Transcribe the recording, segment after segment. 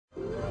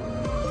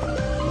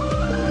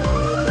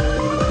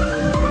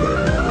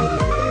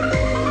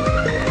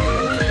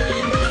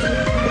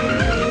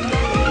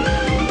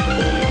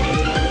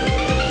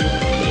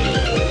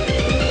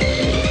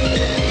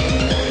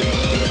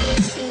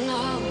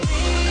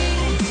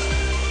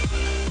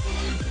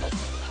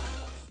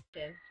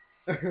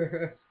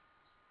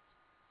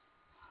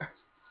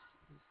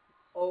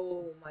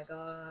Oh my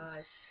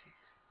gosh.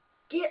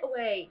 Get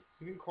away.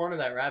 You can corner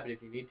that rabbit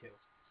if you need to.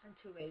 I'm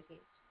too lazy.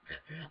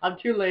 I'm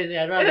too lazy.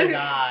 I'd rather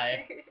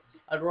die.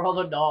 I'd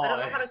rather die. I don't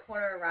know how to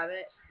corner a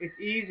rabbit. It's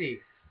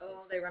easy.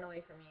 Oh, they run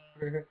away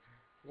from me.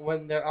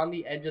 When they're on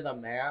the edge of the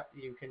map,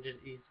 you can just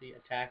easily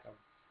attack them.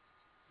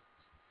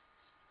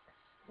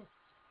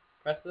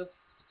 Press this.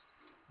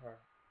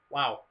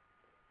 Wow.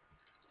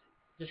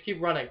 Just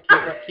keep running.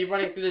 Keep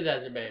running through the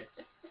desert, babe.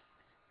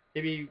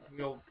 Maybe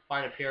you'll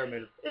find a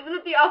pyramid. Isn't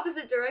it the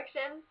opposite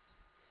direction?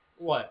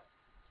 What?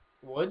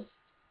 Woods?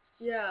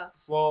 Yeah.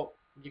 Well,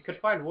 you could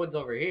find woods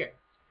over here.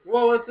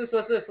 Whoa, what's this?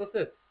 What's this? What's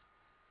this?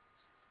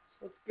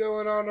 What's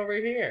going on over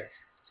here?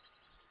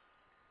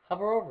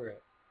 Hover over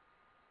it.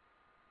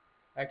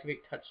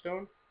 Activate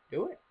touchstone?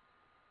 Do it.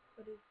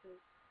 What is this?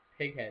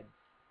 Pig head.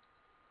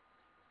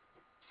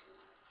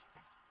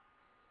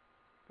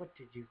 What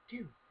did you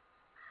do?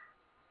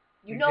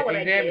 You know what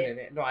I did. Examine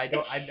it. No, I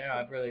don't.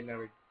 I've really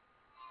never.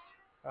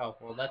 Oh,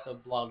 well, that's a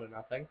blow to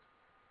nothing.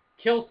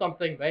 Kill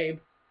something, babe.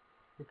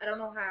 I don't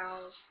know how.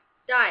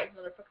 Die,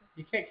 motherfucker.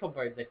 You can't kill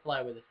birds. They fly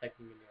away the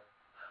second you know.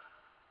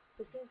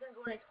 This thing's gonna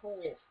go in its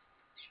hole.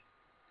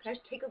 Can I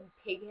just take a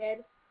pig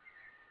head?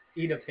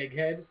 Eat a pig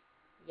head?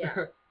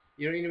 Yeah.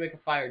 You don't need to make a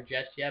fire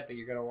just yet, but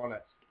you're going to want to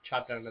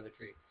chop down another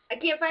tree. I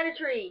can't find a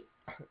tree.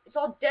 It's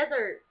all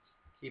desert.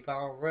 Keep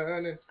on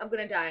running. I'm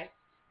gonna die.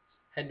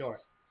 Head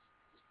north.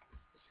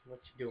 What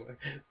you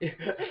doing?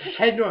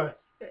 Head north.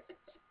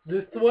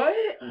 This way?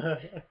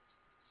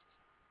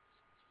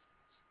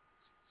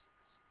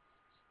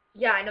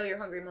 Yeah, I know you're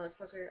hungry,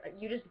 motherfucker.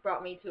 You just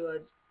brought me to a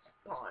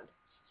pond.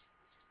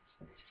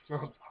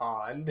 A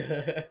pond.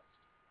 You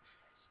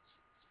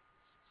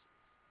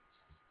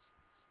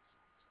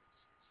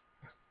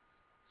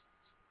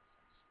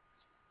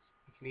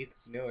can eat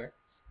the manure.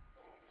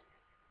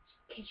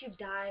 Can't you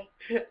die?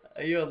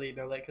 You only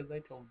know that because I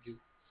told you.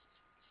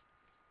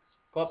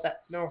 Go up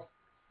that. No.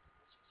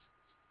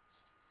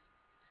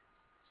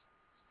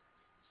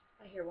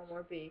 I hear one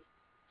more bee.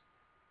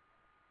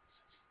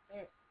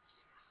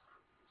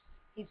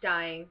 He's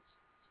dying.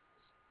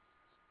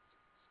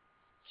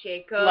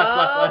 Jacob.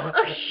 Left.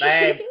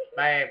 Babe.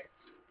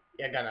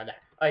 You're gonna die.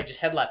 Alright, just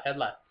head left.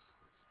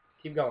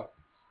 Keep going.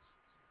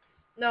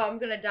 No, I'm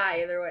gonna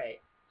die either way.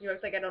 You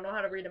look like I don't know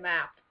how to read a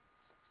map.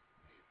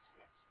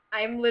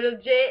 I'm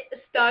legit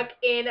stuck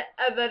in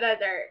the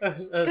desert.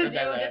 Because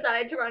you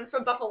decided to run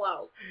from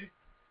buffalo.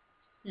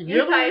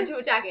 You decided to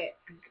attack it.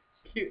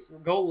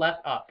 Go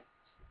left up.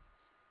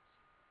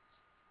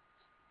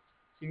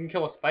 You can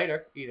kill a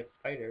spider. Eat a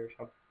spider or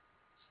something.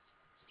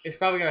 It's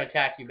probably gonna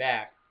attack you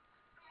back.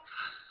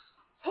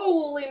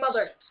 Holy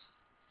mother.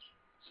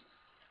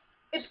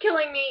 It's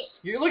killing me.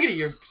 You look at it.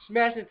 You're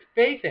smashing its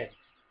face in.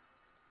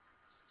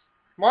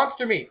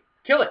 Monster meat.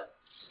 Kill it.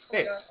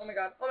 Oh my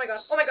god.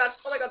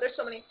 There's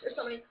so many.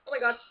 Oh my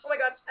god.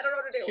 I don't know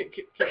what to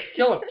do.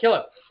 Kill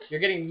him. You're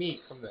getting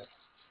meat from this.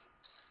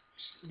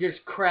 You're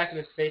just cracking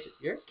its face.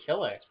 You're a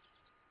killer.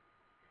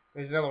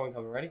 There's another one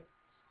coming. Ready?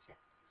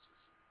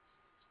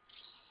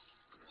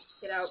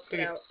 Get out,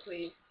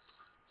 please.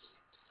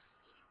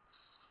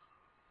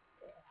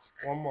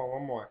 One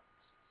more.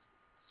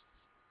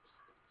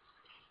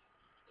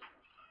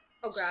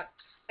 Oh god.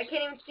 I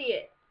can't even see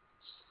it.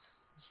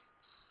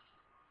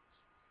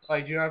 Oh,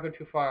 do not go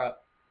too far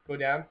up. Go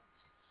down.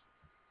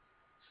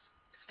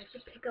 I have to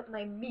pick up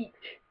my meat.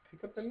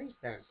 Pick up the meat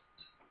then.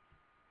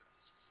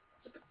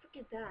 What the fuck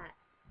is that?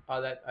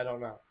 Oh, that I don't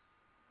know.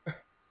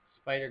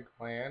 Spider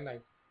gland.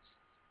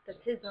 That's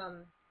his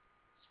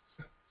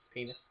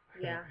Penis.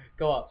 Yeah.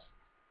 Go up.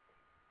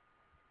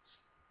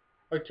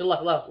 Or to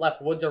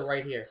left. Woods are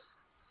right here.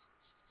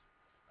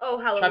 Oh,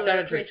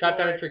 hallelujah. Chop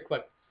down a tree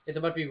quick. It's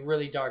about to be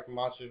really dark and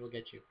monsters will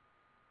get you.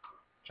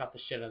 Chop the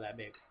shit out of that,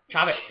 babe.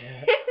 Chop it.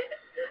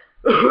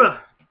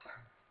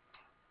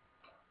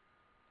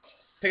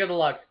 Pick up the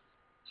logs.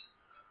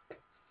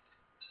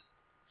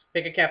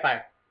 Pick a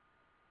campfire.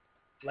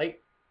 Light.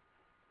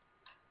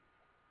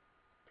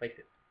 Place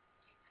it.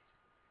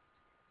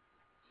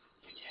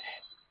 You did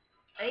it.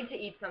 I need to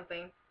eat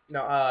something.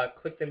 No,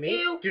 click the meat.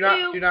 Ew, do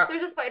not.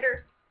 There's a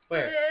spider.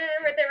 Where?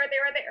 Right there.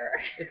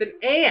 It's an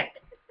ant.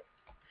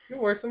 You're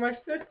worse than my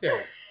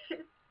sister.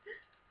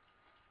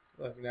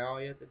 Look, now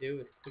all you have to do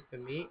is cook the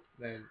meat,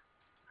 then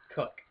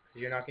cook.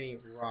 Because you're not going to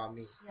eat raw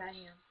meat. Yeah, I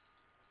am.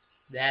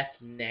 That's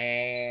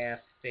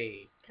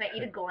nasty. Can I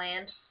eat a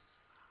gland?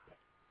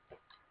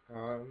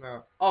 Oh,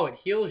 no. Oh, it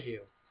heals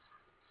you.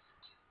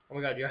 Oh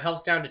my god, your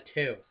health's down to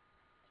 2.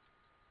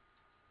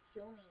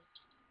 Kill me.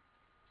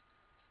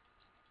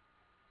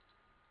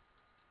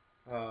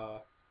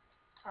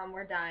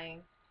 We're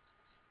dying.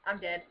 I'm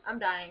dead. I'm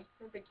dying.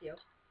 No big deal.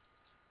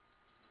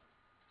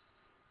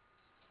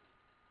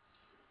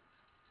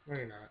 No,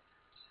 you're not.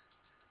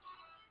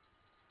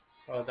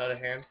 Oh, without a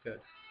hand? Good.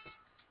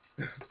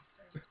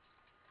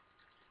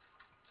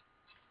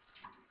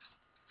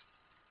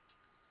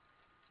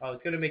 Oh,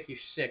 it's gonna make you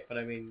sick, but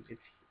I mean,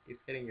 it's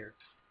getting your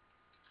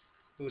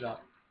food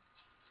up.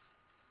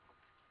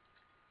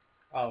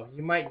 Oh,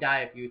 you might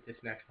die if you eat this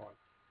next one.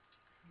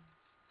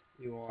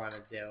 You wanna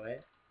do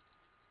it?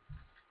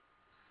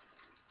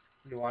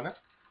 You wanna?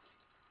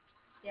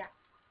 Yeah.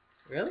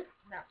 Really?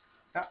 No.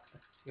 Oh,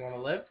 you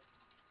wanna live?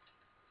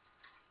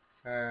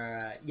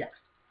 Yeah.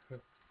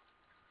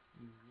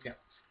 No.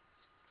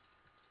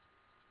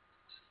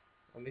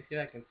 Let me see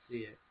if I can see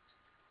it.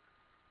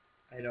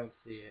 I don't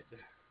see it.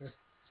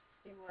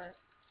 See what?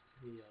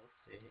 You'll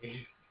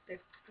see. They're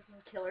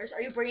freaking killers.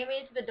 Are you bringing me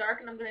into the dark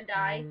and I'm gonna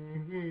die?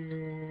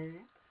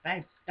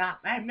 Hey, stop!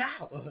 Hey,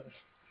 now!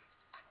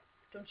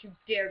 Don't you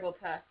dare go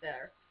past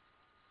there.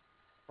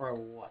 Or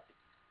what?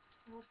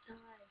 I'll die.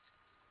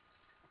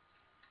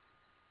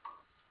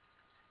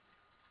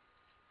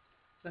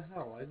 What the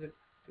hell? Why is it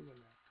doing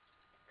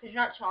that? Because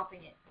you're not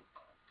chopping it.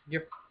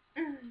 You're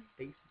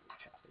basically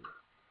chopping it.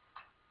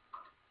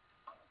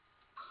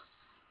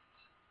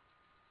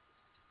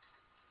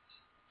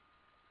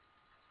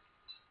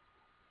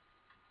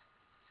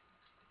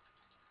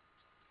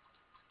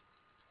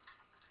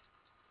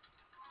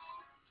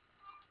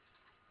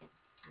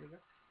 There you go.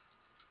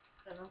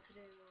 I don't know what to do.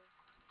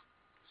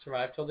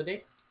 Survive till the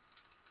day.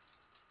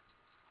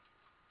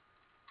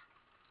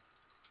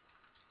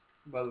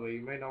 By the way,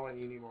 you may know when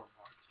you need more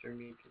monster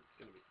meat because it's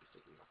gonna be too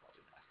sticky. You'll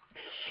probably die.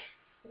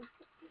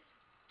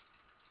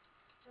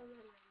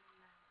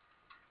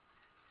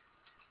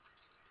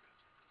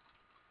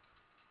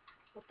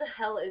 What the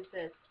hell is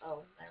this?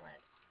 Oh, never mind.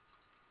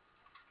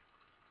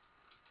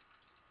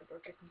 I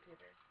broke your computer.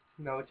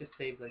 No, it just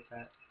saves like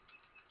that.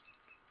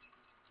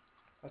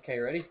 Okay,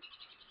 ready?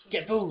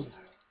 Get food!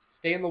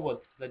 Stay in the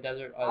woods. The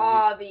desert.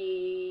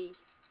 Obby.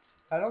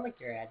 I don't like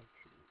your attitude.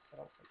 I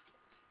don't like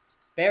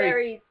it.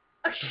 Berries!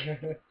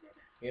 Berries.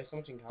 We have so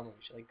much in common.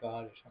 We should like go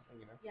out or something,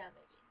 you know? Yeah,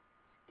 maybe.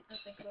 I'll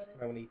think about it.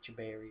 I want to eat your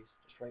berries.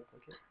 Just right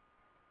click it.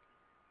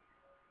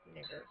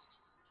 Nigger.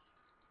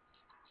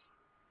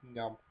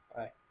 Yum.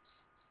 Alright.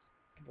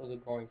 Keep those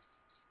going.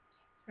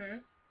 Hmm?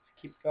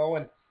 Just keep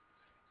going.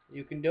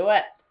 You can do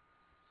it.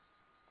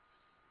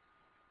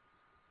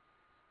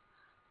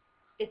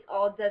 It's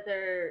all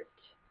desert.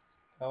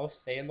 Oh,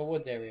 stay in the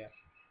woods area.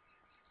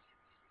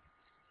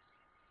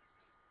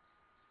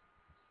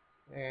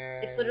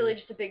 And It's literally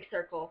just a big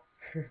circle.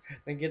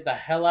 then get the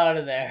hell out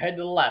of there. Head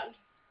to the left.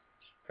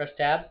 Press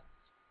tab.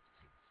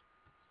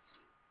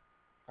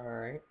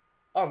 Alright.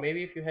 Oh,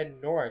 maybe if you head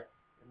north,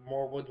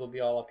 more woods will be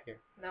all up here.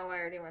 No, I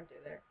already went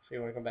through there. So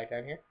you want to come back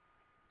down here?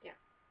 Yeah.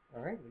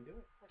 Alright, we can do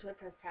it. What do I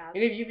press tab?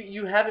 And if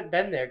you haven't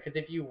been there, because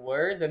if you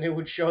were, then it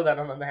would show that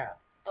on the map.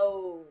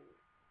 Oh.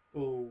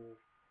 Ooh.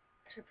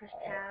 Should I press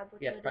tab?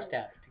 What Yes, do I press do?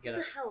 tab to get What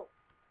us. the hell?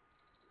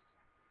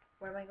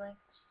 Where am I going?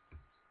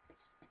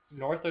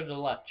 North or to the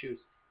left, choose.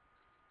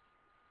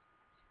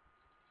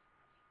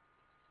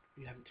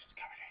 You haven't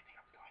discovered anything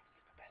up north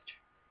in the bench.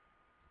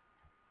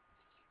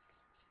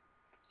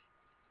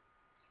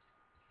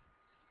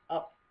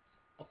 Up.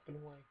 Up and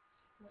away.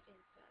 What is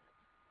that?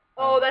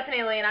 Oh, that's an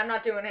alien. I'm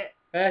not doing it.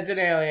 That's an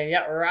alien.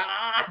 Yeah,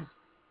 run!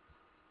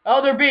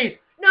 Oh, they're beasts!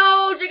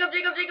 No! Jacob,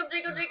 Jacob, Jacob,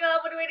 Jacob,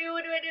 Jacob! What do I do?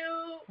 What do I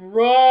do?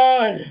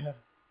 Run!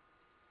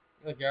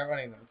 Look, you're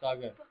outrunning them. It's all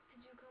good. Where the fuck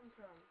did you come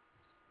from?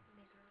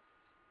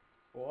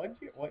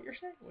 Nigger. What you're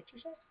saying? What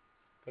you're saying?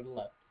 Go to the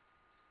left.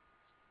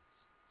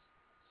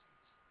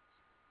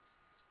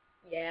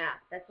 Yeah,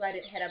 that's why I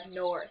didn't head up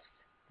north.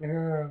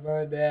 Oh,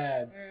 my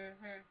bad.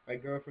 Mm-hmm. My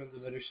girlfriend's a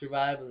better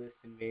survivalist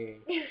than me.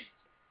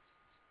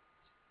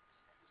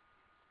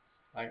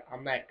 Like,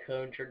 I'm that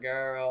country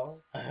girl.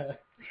 Oh,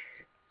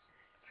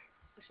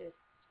 shit.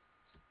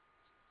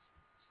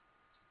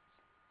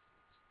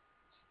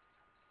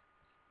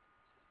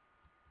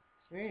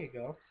 There you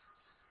go.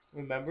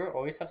 Remember,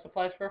 always have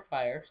supplies for a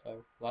fire,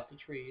 so lots of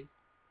trees.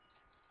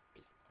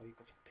 Oh, you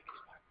go for the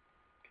biggest one.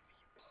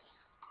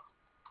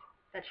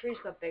 That tree's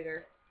got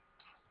bigger.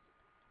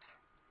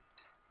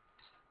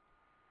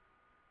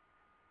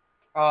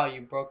 Oh,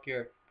 you broke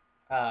your,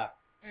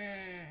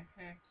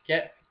 Mm-hmm.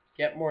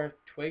 get more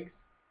twigs?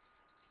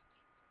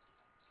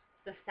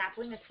 The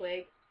sapling a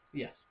twig?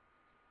 Yes.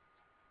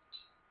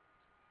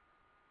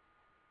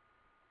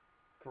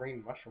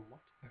 Green mushroom, what?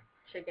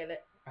 Should get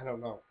it. I don't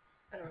know.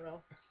 I don't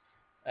know.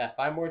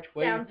 Find more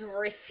twigs. Sounds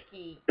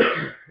risky.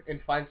 And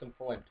find some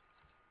flint.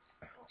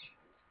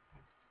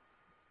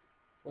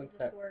 Flint's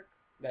Does this work?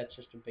 that's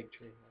just a big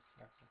tree.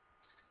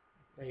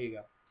 There you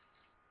go.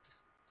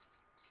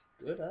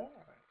 Good eye.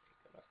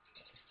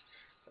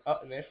 Oh,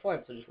 and there's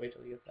flint, so just wait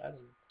till you get that. And...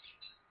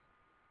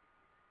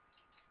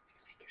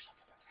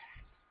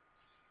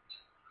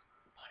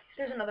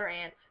 There's another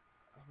ant.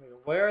 Oh,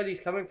 where are these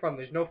coming from?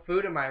 There's no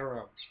food in my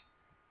room.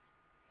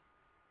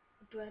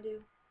 What do I do?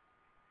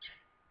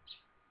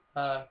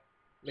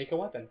 Make a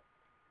weapon.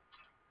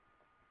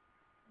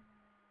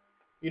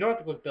 You don't have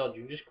to click build,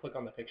 you can just click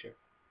on the picture.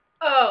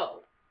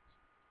 Oh!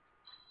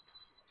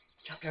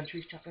 Chop down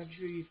trees, chop down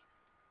trees.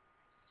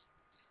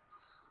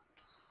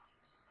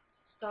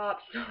 Stop.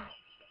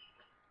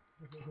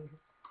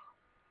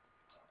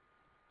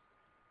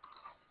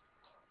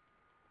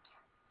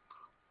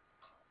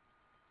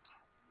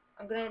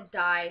 I'm gonna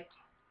die.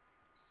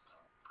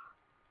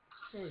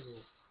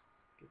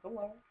 Get the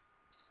ladder.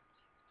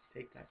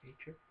 Take that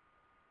nature.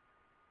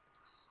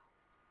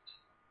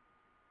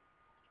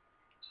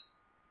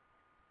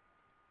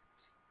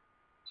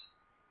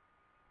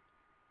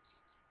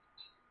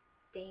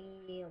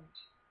 Damn.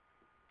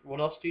 What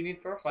else do you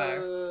need for a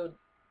fire? Food.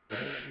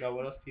 No,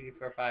 what else do you need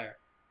for a fire?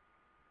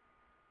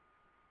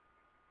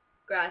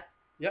 Grass.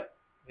 Yep.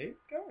 There you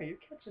go. You're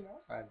catching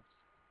on.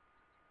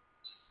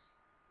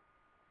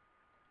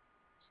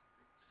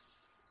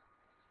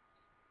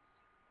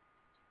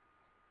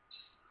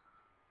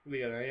 We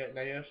go.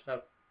 Now you have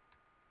stuff.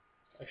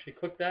 Actually,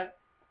 cook that.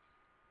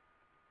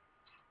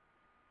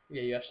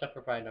 Yeah, you have stuff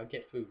for fire. Now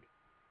get food.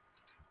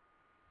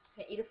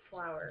 I eat a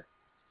flower.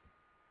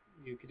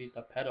 You could eat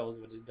the petals,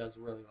 but it does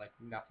really like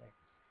nothing.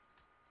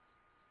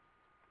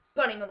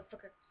 Bunny,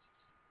 motherfucker.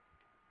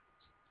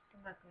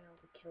 I'm not gonna be able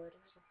to kill it.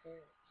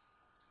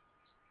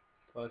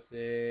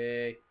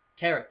 Pussy.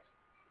 Carrots.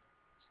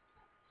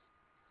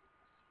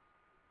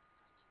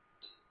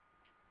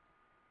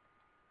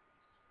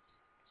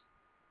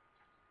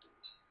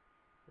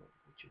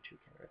 Eat your 2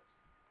 carrots.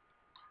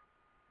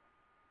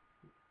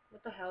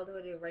 What the hell do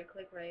I do? Right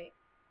click, right?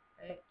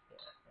 Right?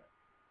 Yeah.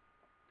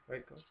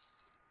 Right, go.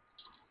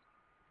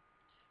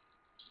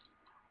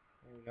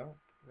 There we go.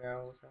 Now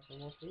let's have some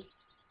more food.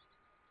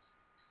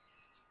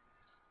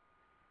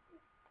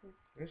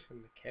 You're from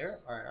the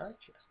carrot line,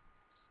 aren't you?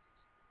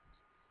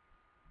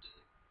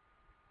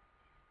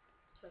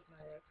 Suck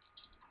my dick.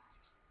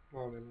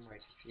 Well, then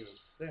like if you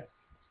insist.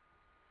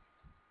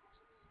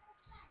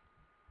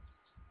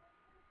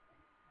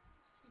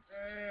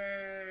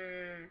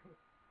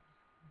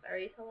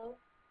 Berries, hello?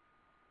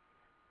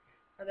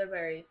 Are there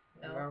berries?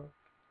 No. Well,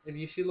 if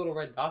you see little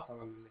red dots on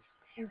them,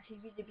 I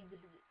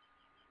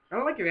I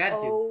don't like your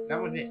attitude.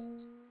 That was it.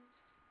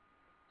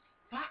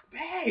 Fuck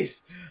base!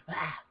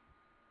 Ah!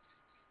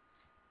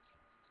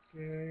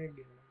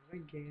 Good, I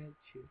get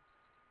you.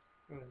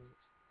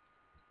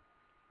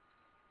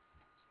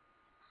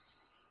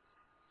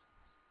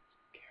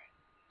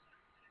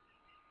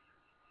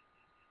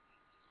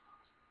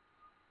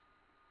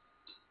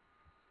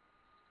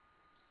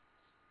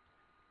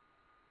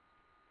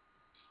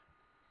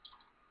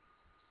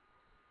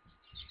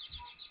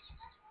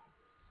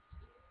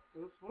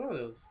 What's one of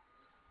those?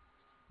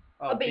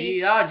 Oh,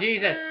 bee. Oh,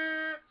 Jesus!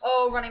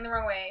 Oh, running the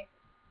wrong way.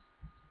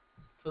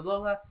 To the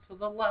left, to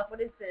the left.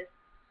 What is this?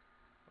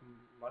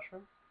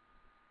 Mushroom?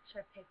 Should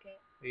I pick it?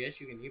 I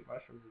guess you can eat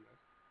mushrooms in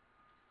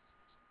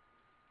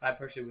there. I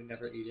personally would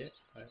never eat it,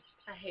 but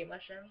I hate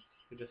mushrooms.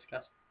 they're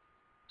disgusting.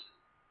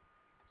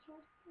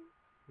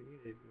 You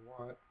eat it if you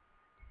want.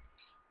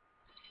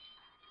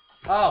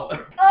 Oh!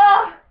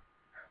 Oh!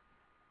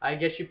 I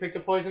guess you picked a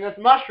poisonous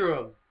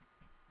mushroom.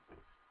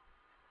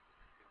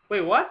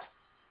 Wait, what?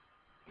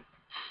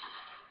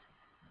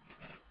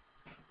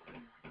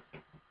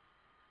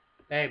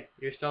 Babe,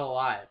 you're still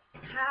alive.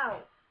 How?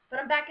 But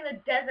I'm back in the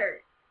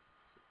desert.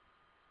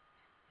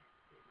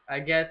 I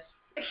guess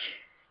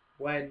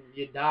when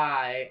you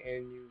die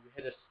and you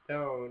hit a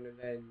stone and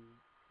then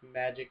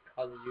magic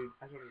causes you...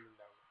 I don't even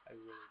know. I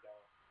really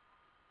don't.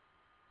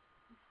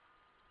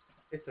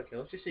 It's okay.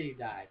 Let's just say you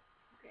died.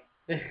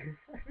 Okay.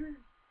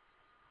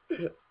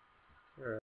 Alright.